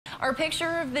Our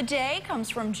picture of the day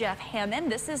comes from Jeff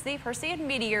Hammond. This is the Perseid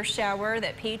meteor shower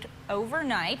that peaked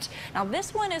overnight. Now,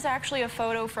 this one is actually a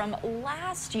photo from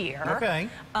last year. Okay.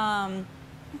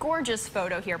 Gorgeous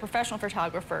photo here, professional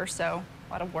photographer, so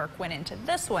a lot of work went into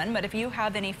this one. But if you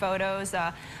have any photos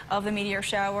of the meteor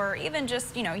shower, even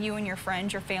just, you and your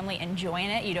friends, your family enjoying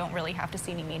it, you don't really have to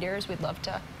see any meteors. We'd love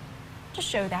to just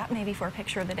show that maybe for a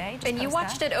picture of the day. And you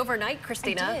watched it overnight,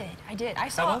 Christina. I did. I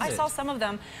saw some of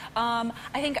them. I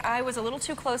think I was a little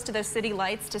too close to those city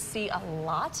lights to see a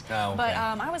lot. Oh, okay. But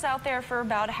I was out there for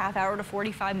about a half hour to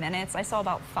 45 minutes. I saw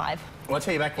about 5. Well, I'll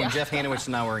tell you, back when Jeff Hanowitz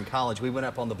and I were in college, we went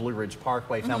up on the Blue Ridge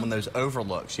Parkway, filming those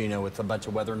overlooks, with a bunch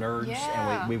of weather nerds,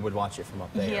 and we would watch it from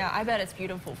up there. Yeah, I bet it's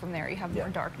beautiful from there. You have more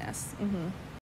darkness.